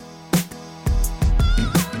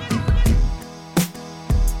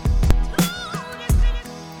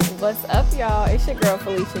What's up, y'all? It's your girl,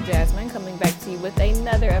 Felicia Jasmine, coming back to you with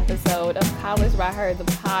another episode of College by Her, the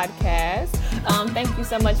podcast. Thank you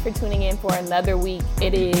so much for tuning in for another week.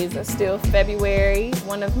 It is still February,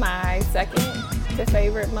 one of my second to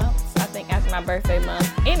favorite months, I think, after my birthday month.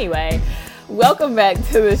 Anyway, welcome back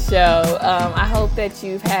to the show. I hope that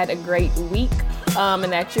you've had a great week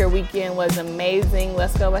and that your weekend was amazing.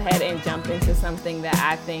 Let's go ahead and jump into something that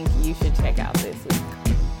I think you should check out this week.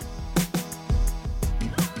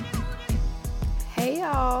 Hey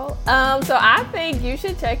y'all. So I think you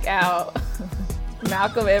should check out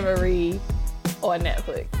Malcolm and Marie on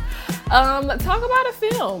Netflix. Talk about a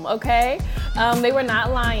film, okay? They were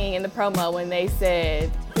not lying in the promo when they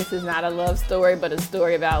said this is not a love story, but a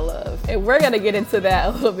story about love. And we're going to get into that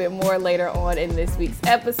a little bit more later on in this week's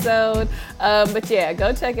episode. But yeah,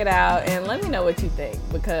 go check it out and let me know what you think,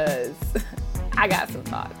 because I got some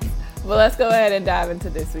thoughts. But let's go ahead and dive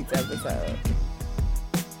into this week's episode.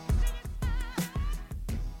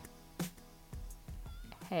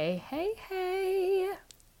 Hey.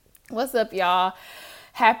 What's up, y'all?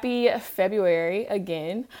 Happy February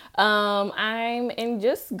again. I'm in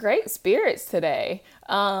just great spirits today.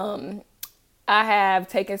 I have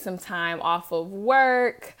taken some time off of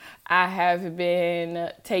work. I have been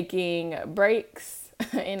taking breaks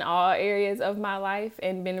in all areas of my life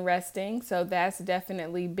and been resting. So that's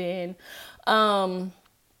definitely been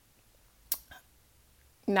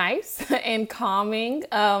nice and calming.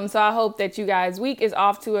 So I hope that you guys' week is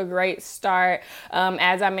off to a great start.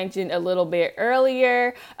 As I mentioned a little bit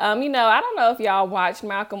earlier, I don't know if y'all watched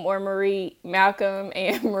Malcolm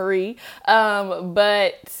and Marie,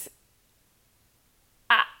 but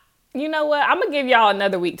you know what? I'm going to give y'all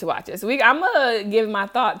another week to watch this week. I'm going to give my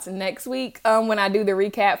thoughts next week when I do the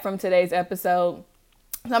recap from today's episode.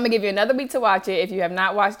 So I'm going to give you another week to watch it. If you have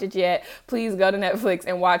not watched it yet, please go to Netflix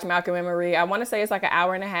and watch Malcolm and Marie. I want to say it's like an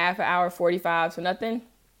hour and a half, an hour 45, so nothing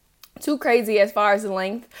too crazy as far as the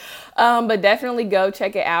length, but definitely go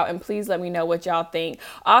check it out and please let me know what y'all think.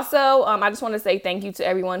 Also, I just want to say thank you to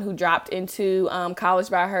everyone who dropped into College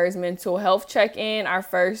by Her's mental health check-in, our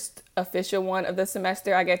first official one of the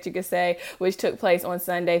semester, I guess you could say, which took place on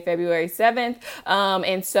Sunday, February 7th.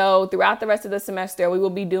 And so throughout the rest of the semester, we will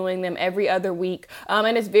be doing them every other week.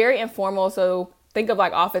 And it's very informal. So think of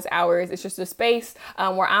like office hours. It's just a space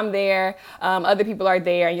where I'm there, other people are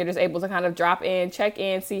there, and you're just able to kind of drop in, check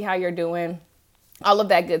in, see how you're doing, all of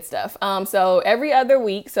that good stuff. So every other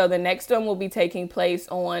week. So the next one will be taking place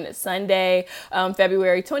on Sunday,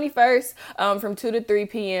 February 21st, from 2 to 3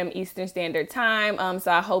 p.m. Eastern Standard Time.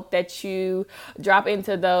 So I hope that you drop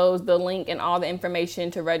into those. The link and all the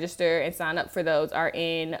information to register and sign up for those are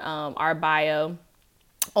in our bio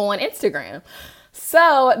on Instagram.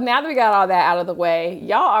 So now that we got all that out of the way,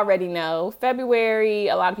 y'all already know February,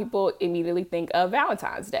 a lot of people immediately think of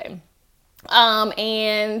Valentine's Day.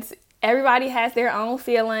 And everybody has their own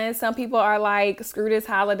feelings. Some people are like, screw this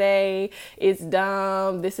holiday, it's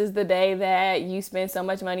dumb. This is the day that you spend so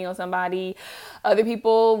much money on somebody. Other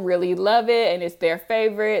people really love it and it's their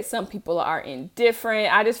favorite. Some people are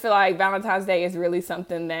indifferent. I just feel like Valentine's Day is really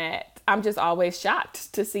something that I'm just always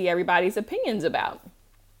shocked to see everybody's opinions about.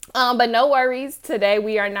 But no worries. Today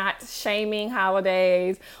we are not shaming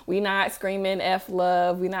holidays. We not screaming F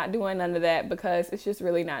love. We not doing none of that because it's just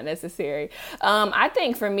really not necessary. I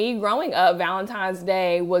think for me growing up, Valentine's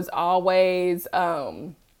Day was always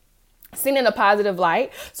seen in a positive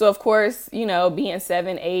light. So of course, being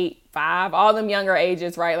 7, 8, 5, all them younger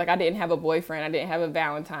ages, right? Like I didn't have a boyfriend. I didn't have a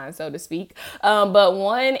Valentine, so to speak. But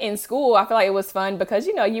one in school, I feel like it was fun because,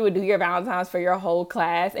 you would do your Valentines for your whole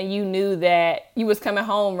class and you knew that you was coming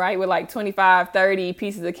home, right, with like 25, 30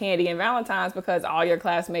 pieces of candy and Valentines because all your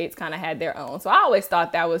classmates kind of had their own. So I always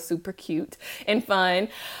thought that was super cute and fun.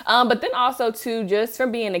 But then also too, just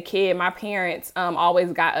from being a kid, my parents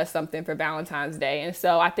always got us something for Valentine's Day. And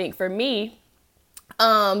so I think for me,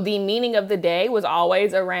 the meaning of the day was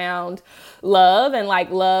always around love and like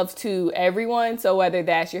love to everyone. So whether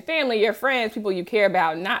that's your family, your friends, people you care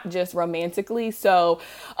about, not just romantically. So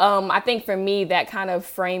I think for me, that kind of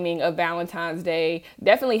framing of Valentine's Day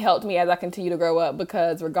definitely helped me as I continue to grow up,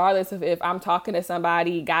 because regardless of if I'm talking to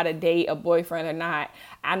somebody, got a date, a boyfriend or not,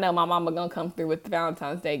 I know my mama gonna come through with the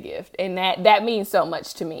Valentine's Day gift. And that means so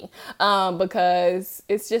much to me because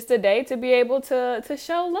it's just a day to be able to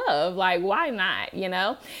show love. Like, why not,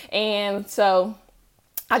 And so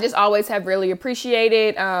I just always have really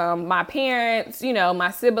appreciated my parents,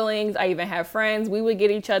 my siblings. I even have friends. We would get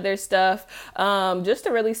each other stuff just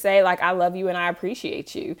to really say, like, I love you and I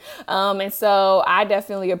appreciate you. And so I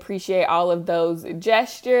definitely appreciate all of those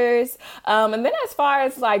gestures. And then as far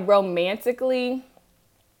as like romantically,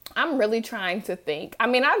 I'm really trying to think. I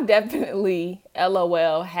mean, I've definitely,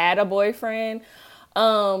 LOL, had a boyfriend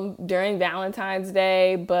during Valentine's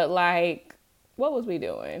Day, but like, what was we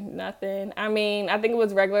doing? Nothing. I mean, I think it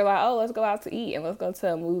was regular, like, oh, let's go out to eat and let's go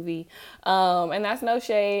to a movie. And that's no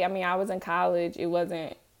shade. I mean, I was in college. It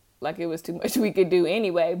wasn't like it was too much we could do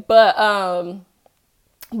anyway. But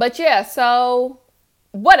yeah, so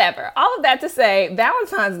whatever. All of that to say,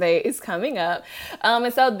 Valentine's Day is coming up.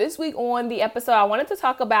 And so this week on the episode, I wanted to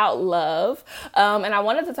talk about love. And I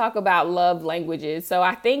wanted to talk about love languages. So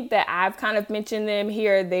I think that I've kind of mentioned them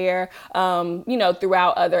here or there,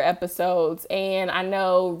 throughout other episodes. And I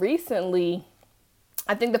know recently,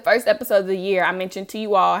 I think the first episode of the year, I mentioned to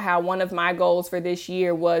you all how one of my goals for this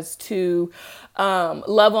year was to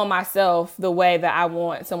love on myself the way that I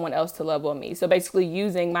want someone else to love on me. So basically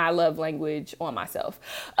using my love language on myself.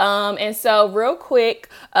 And so real quick,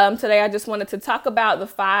 today I just wanted to talk about the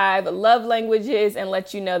 5 love languages and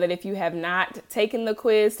let you know that if you have not taken the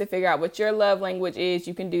quiz to figure out what your love language is,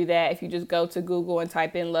 you can do that. If you just go to Google and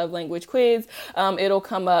type in love language quiz, it'll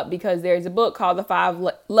come up because there's a book called The 5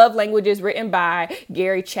 Love Languages written by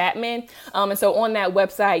Gary Chapman. And so on that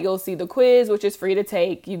website, you'll see the quiz, which is free to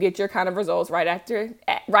take. You get your kind of results right at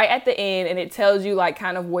the end, and it tells you like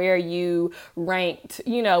kind of where you ranked,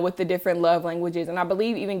 with the different love languages. And I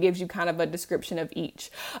believe even gives you kind of a description of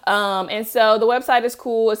each. And so the website is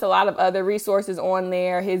cool. It's a lot of other resources on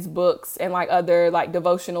there. His books and like other like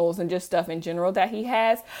devotionals and just stuff in general that he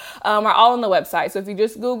has are all on the website. So if you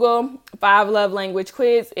just Google 5 love language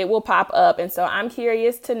quiz, it will pop up. And so I'm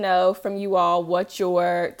curious to know from you all what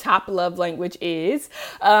your top love language is.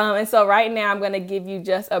 And so right now I'm going to give you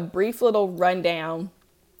just a brief little rundown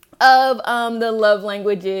of the love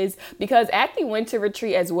languages, because at the winter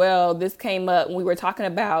retreat as well, this came up when we were talking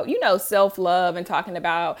about, self-love and talking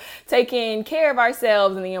about taking care of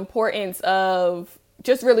ourselves and the importance of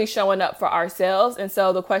just really showing up for ourselves. And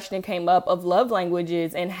so the question came up of love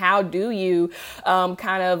languages and how do you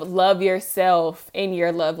kind of love yourself in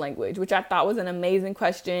your love language, which I thought was an amazing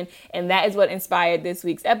question. And that is what inspired this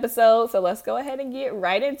week's episode. So let's go ahead and get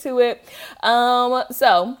right into it.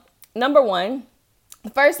 So number 1, the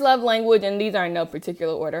first love language, and these are in no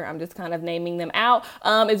particular order, I'm just kind of naming them out,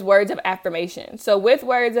 is words of affirmation. So with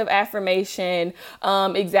words of affirmation,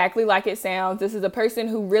 exactly like it sounds, this is a person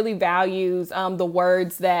who really values the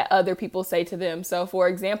words that other people say to them. So for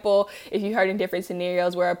example, if you heard in different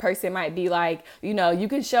scenarios where a person might be like, you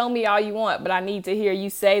can show me all you want, but I need to hear you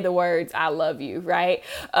say the words, I love you, right?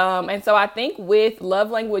 And so I think with love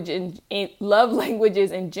languages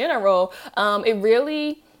in general, it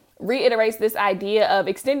really reiterates this idea of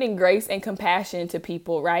extending grace and compassion to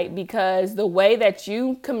people, right? Because the way that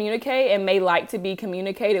you communicate and may like to be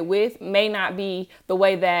communicated with may not be the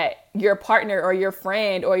way that your partner or your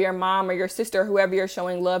friend or your mom or your sister, whoever you're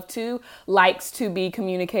showing love to, likes to be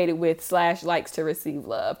communicated with / likes to receive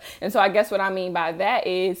love. And so I guess what I mean by that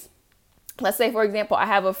is, let's say, for example, I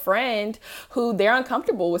have a friend who they're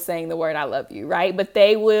uncomfortable with saying the word I love you, right? But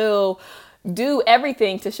they will do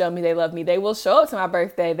everything to show me they love me. They will show up to my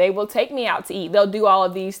birthday. They will take me out to eat. They'll do all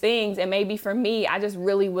of these things. And maybe for me, I just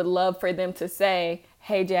really would love for them to say,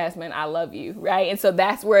 hey, Jasmine, I love you, right? And so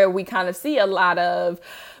that's where we kind of see a lot of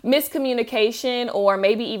miscommunication or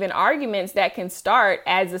maybe even arguments that can start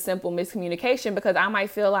as a simple miscommunication, because I might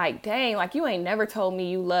feel like, dang, like you ain't never told me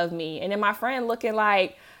you love me. And then my friend looking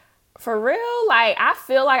like, for real? Like, I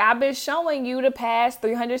feel like I've been showing you the past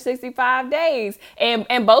 365 days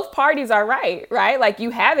and both parties are right? Like, you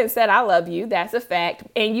haven't said I love you. That's a fact.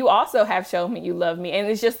 And you also have shown me you love me. And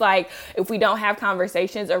it's just like, if we don't have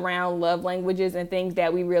conversations around love languages and things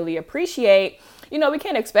that we really appreciate, we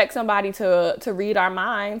can't expect somebody to read our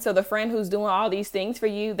mind. So the friend who's doing all these things for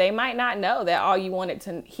you, they might not know that all you wanted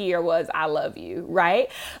to hear was I love you, right?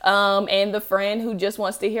 And the friend who just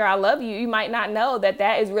wants to hear I love you, you might not know that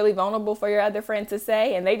that is really vulnerable for your other friend to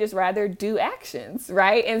say, and they just rather do actions,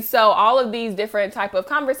 right? And so all of these different type of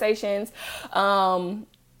conversations and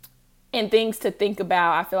things to think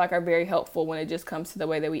about, I feel like are very helpful when it just comes to the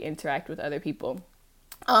way that we interact with other people.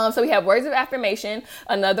 So we have words of affirmation.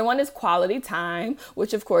 Another one is quality time,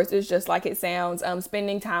 which of course is just like it sounds,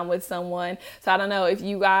 spending time with someone. So I don't know if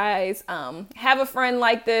you guys have a friend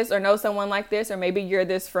like this or know someone like this, or maybe you're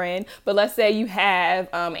this friend, but let's say you have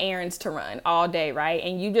errands to run all day, right?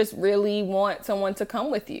 And you just really want someone to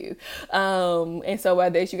come with you. And so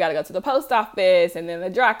whether it's you got to go to the post office and then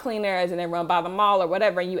the dry cleaners and then run by the mall or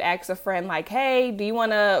whatever, and you ask a friend like, hey, do you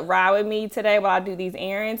want to ride with me today while I do these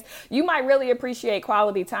errands? You might really appreciate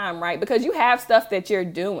quality time, right? Because you have stuff that you're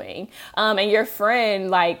doing, and your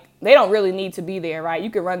friend, like, they don't really need to be there, right?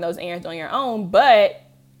 You can run those errands on your own, but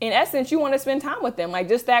in essence, you want to spend time with them. Like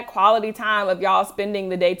just that quality time of y'all spending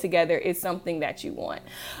the day together is something that you want.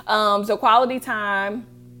 So quality time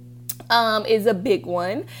is a big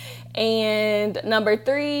one. And number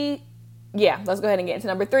 3, let's go ahead and get into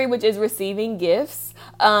number 3, which is receiving gifts,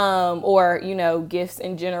 or, gifts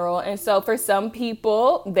in general. And so for some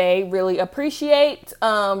people, they really appreciate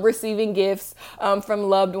receiving gifts from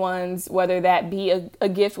loved ones, whether that be a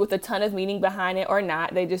gift with a ton of meaning behind it or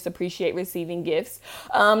not. They just appreciate receiving gifts.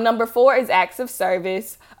 Number 4 is acts of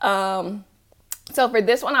service. So for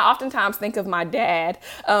this one, I oftentimes think of my dad.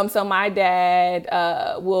 So my dad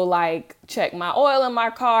will like check my oil in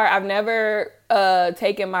my car. I've never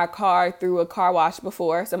taken my car through a car wash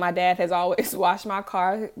before. So my dad has always washed my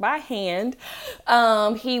car by hand.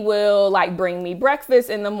 He will like bring me breakfast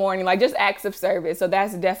in the morning, like just acts of service. So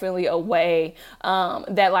that's definitely a way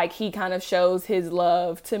that like he kind of shows his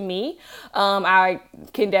love to me. I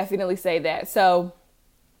can definitely say that. So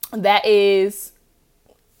that is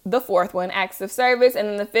the 4th one, acts of service. And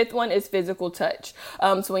then the 5th one is physical touch.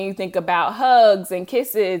 So when you think about hugs and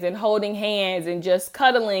kisses and holding hands and just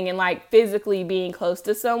cuddling and like physically being close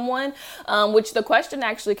to someone, which the question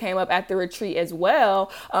actually came up at the retreat as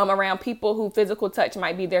well, around people who physical touch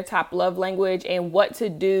might be their top love language and what to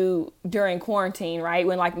do during quarantine, right?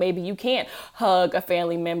 When like maybe you can't hug a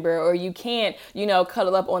family member or you can't,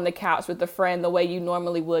 cuddle up on the couch with a friend the way you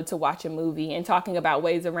normally would to watch a movie, and talking about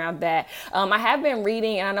ways around that. I have been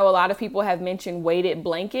reading, and I know a lot of people have mentioned weighted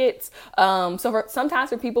blankets. So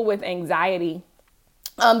sometimes for people with anxiety,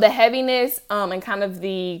 the heaviness and kind of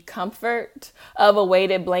the comfort of a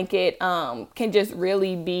weighted blanket can just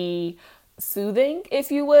really be soothing, if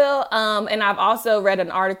you will. And I've also read an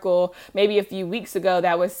article maybe a few weeks ago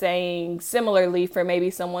that was saying similarly, for maybe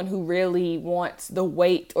someone who really wants the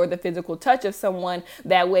weight or the physical touch of someone,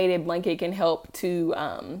 that weighted blanket can help to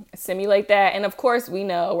simulate that. And of course, we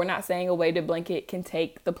know we're not saying a weighted blanket can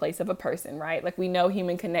take the place of a person, right? Like we know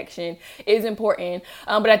human connection is important.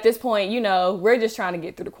 But at this point, we're just trying to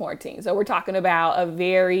get through the quarantine. So we're talking about a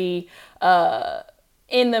very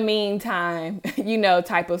in the meantime,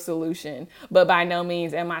 type of solution. But by no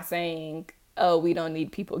means am I saying, oh, we don't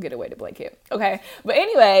need people, get a weighted blanket. Okay. But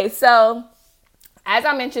anyway, so as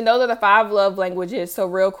I mentioned, those are the 5 love languages. So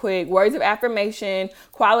real quick, words of affirmation,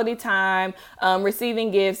 quality time,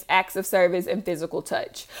 receiving gifts, acts of service, and physical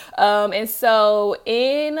touch. And so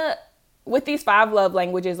with these 5 love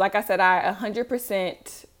languages, like I said, I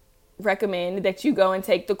 100% recommend that you go and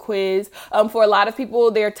take the quiz. For a lot of people,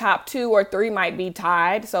 their top 2 or 3 might be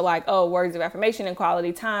tied. So like, words of affirmation and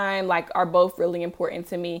quality time, like, are both really important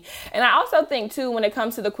to me. And I also think too, when it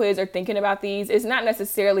comes to the quiz or thinking about these, it's not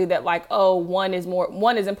necessarily that like, one is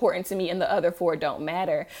important to me and the other 4 don't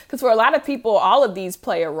matter. Because for a lot of people, all of these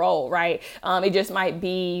play a role, right? It just might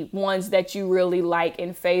be ones that you really like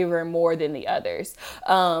and favor more than the others.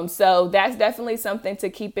 So that's definitely something to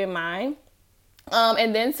keep in mind.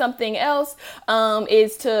 And then something else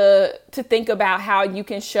is to think about how you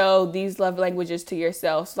can show these love languages to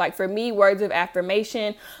yourself. So like for me, words of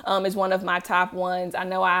affirmation is one of my top ones. I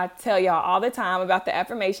know I tell y'all all the time about the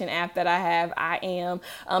affirmation app that I have, I Am.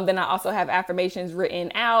 Then I also have affirmations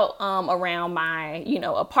written out around my,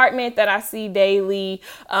 apartment that I see daily.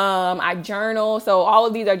 I journal. So all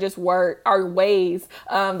of these are just ways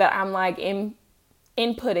that I'm like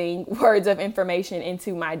inputting words of information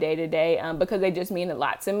into my day-to-day because they just mean a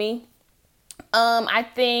lot to me. I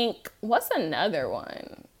think, what's another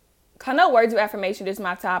one? I know words of affirmation is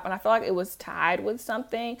my top, and I feel like it was tied with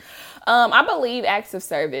something. I believe acts of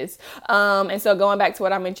service. And so going back to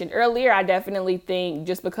what I mentioned earlier, I definitely think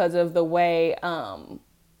just because of the way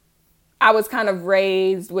I was kind of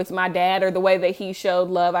raised with my dad, or the way that he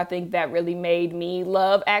showed love, I think that really made me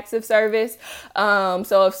love acts of service.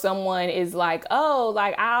 So if someone is like,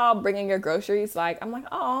 I'll bring in your groceries, like, I'm like,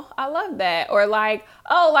 oh, I love that. Or like,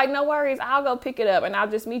 oh, like, no worries, I'll go pick it up and I'll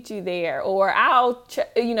just meet you there. Or I'll,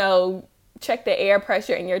 check the air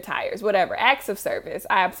pressure in your tires, whatever. Acts of service,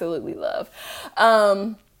 I absolutely love.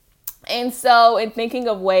 And so in thinking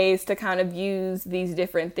of ways to kind of use these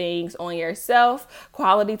different things on yourself,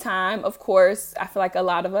 quality time, of course, I feel like a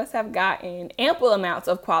lot of us have gotten ample amounts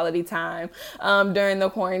of quality time during the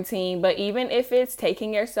quarantine. But even if it's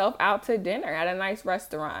taking yourself out to dinner at a nice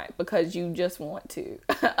restaurant because you just want to.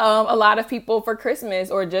 A lot of people for Christmas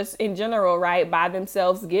or just in general, right, buy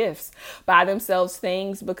themselves gifts, buy themselves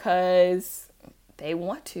things because they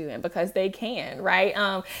want to and because they can, right?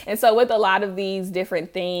 And so with a lot of these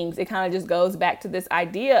different things, it kind of just goes back to this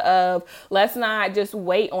idea of let's not just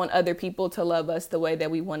wait on other people to love us the way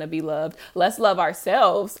that we want to be loved. Let's love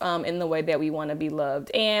ourselves in the way that we want to be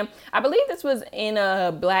loved. And I believe this was in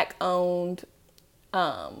a Black-owned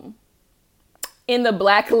in the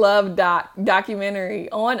Black Love documentary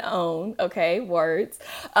on OWN, okay, words,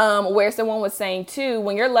 where someone was saying too,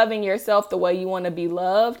 when you're loving yourself the way you want to be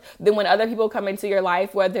loved, then when other people come into your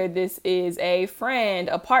life, whether this is a friend,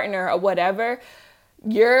 a partner, or whatever,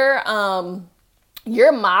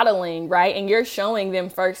 you're modeling, right? And you're showing them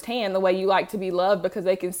firsthand the way you like to be loved, because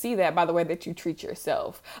they can see that by the way that you treat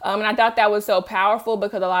yourself. And I thought that was so powerful,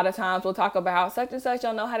 because a lot of times we'll talk about how such and such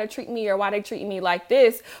don't know how to treat me or why they treat me like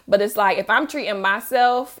this. But it's like, if I'm treating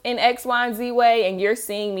myself in X, Y, and Z way, and you're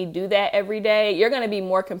seeing me do that every day, you're going to be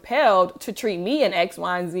more compelled to treat me in X,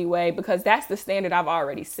 Y, and Z way, because that's the standard I've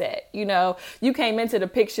already set. You know, you came into the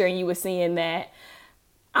picture and you were seeing that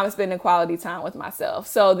I'm spending quality time with myself.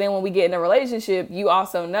 So then when we get in a relationship, you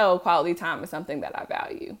also know quality time is something that I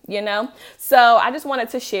value, you know? So I just wanted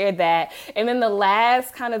to share that. And then the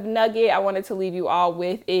last kind of nugget I wanted to leave you all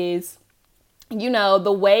with is, you know,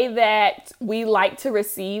 the way that we like to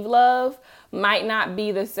receive love might not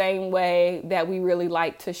be the same way that we really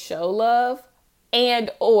like to show love, and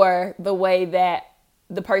or the way that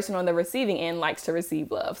the person on the receiving end likes to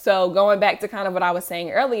receive love. So going back to kind of what I was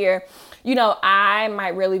saying earlier, you know, I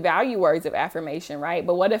might really value words of affirmation, right?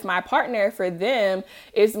 But what if my partner, for them,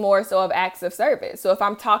 is more so of acts of service? So if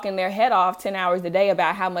I'm talking their head off 10 hours a day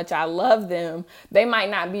about how much I love them, they might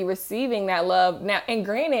not be receiving that love. Now, and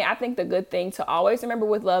granted, I think the good thing to always remember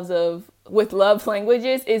with love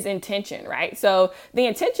languages is intention, right? So the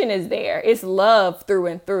intention is there. It's love through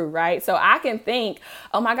and through, right? So I can think,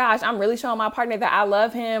 oh my gosh, I'm really showing my partner that I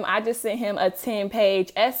love him. I just sent him a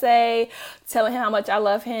 10-page essay telling him how much I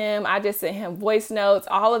love him. I just sent him voice notes,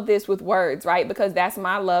 all of this with words, right? Because that's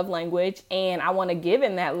my love language, and I want to give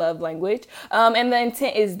him that love language. And the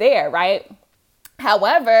intent is there, right?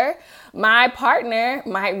 However, my partner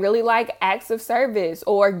might really like acts of service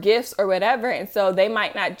or gifts or whatever. And so they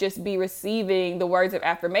might not just be receiving the words of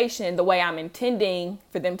affirmation the way I'm intending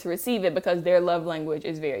for them to receive it, because their love language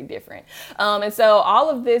is very different. And so all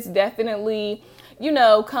of this definitely, you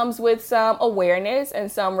know, comes with some awareness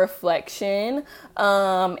and some reflection.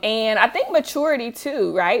 And I think maturity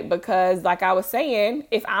too, right? Because like I was saying,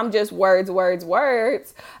 if I'm just words,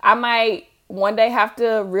 I might one day have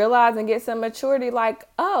to realize and get some maturity, like,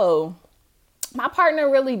 oh, my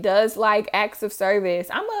partner really does like acts of service.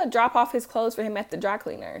 I'm going to drop off his clothes for him at the dry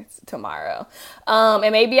cleaners tomorrow.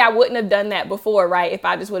 And maybe I wouldn't have done that before, right? If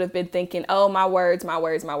I just would have been thinking, oh, my words,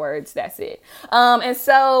 that's it. And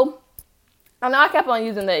so I know I kept on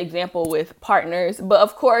using the example with partners, but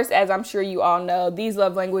of course, as I'm sure you all know, these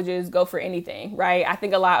love languages go for anything, right? I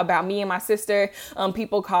think a lot about me and my sister.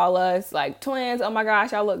 People call us like twins. Oh my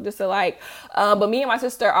gosh, y'all look just alike. But me and my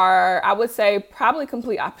sister are, I would say, probably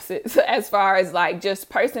complete opposites as far as like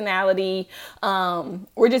just personality.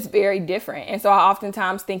 We're just very different. And so I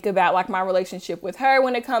oftentimes think about like my relationship with her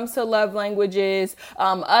when it comes to love languages,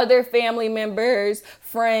 other family members,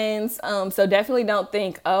 friends. So definitely don't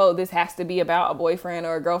think, oh, this has to be about a boyfriend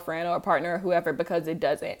or a girlfriend or a partner or whoever, because it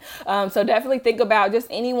doesn't. So definitely think about just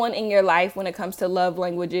anyone in your life when it comes to love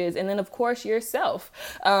languages. And then of course yourself,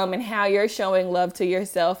 and how you're showing love to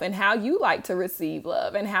yourself and how you like to receive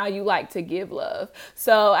love and how you like to give love.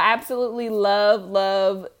 So I absolutely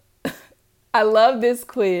love I love this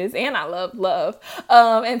quiz, and I love love.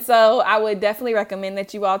 And so I would definitely recommend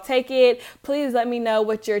that you all take it. Please let me know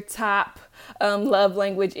what your top love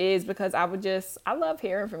language is, because I love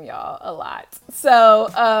hearing from y'all a lot.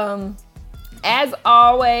 So as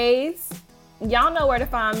always, y'all know where to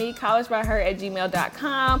find me,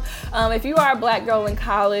 collegebyher@gmail.com. If you are a Black girl in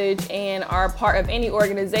college and are part of any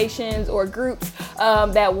organizations or groups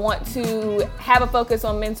that want to have a focus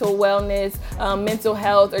on mental wellness, mental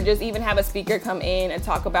health, or just even have a speaker come in and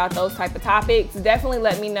talk about those type of topics, definitely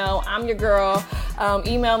let me know. I'm your girl.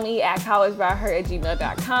 Email me at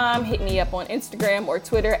collegebyher@gmail.com. Hit me up on Instagram or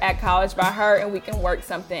Twitter at collegebyher, and we can work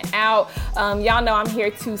something out. Y'all know I'm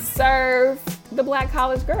here to serve the Black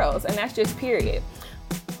college girls, and that's just period.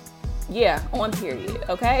 Yeah, on period,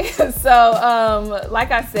 okay? So,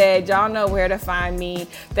 like I said, y'all know where to find me.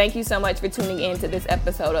 Thank you so much for tuning in to this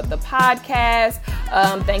episode of the podcast.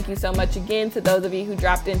 Thank you so much again to those of you who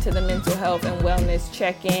dropped into the mental health and wellness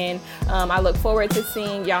check-in. I look forward to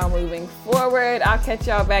seeing y'all moving forward. I'll catch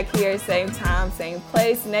y'all back here, same time, same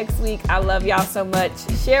place next week. I love y'all so much.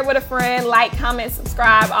 Share with a friend, like, comment,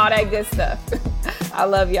 subscribe, all that good stuff. I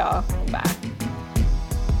love y'all. Bye.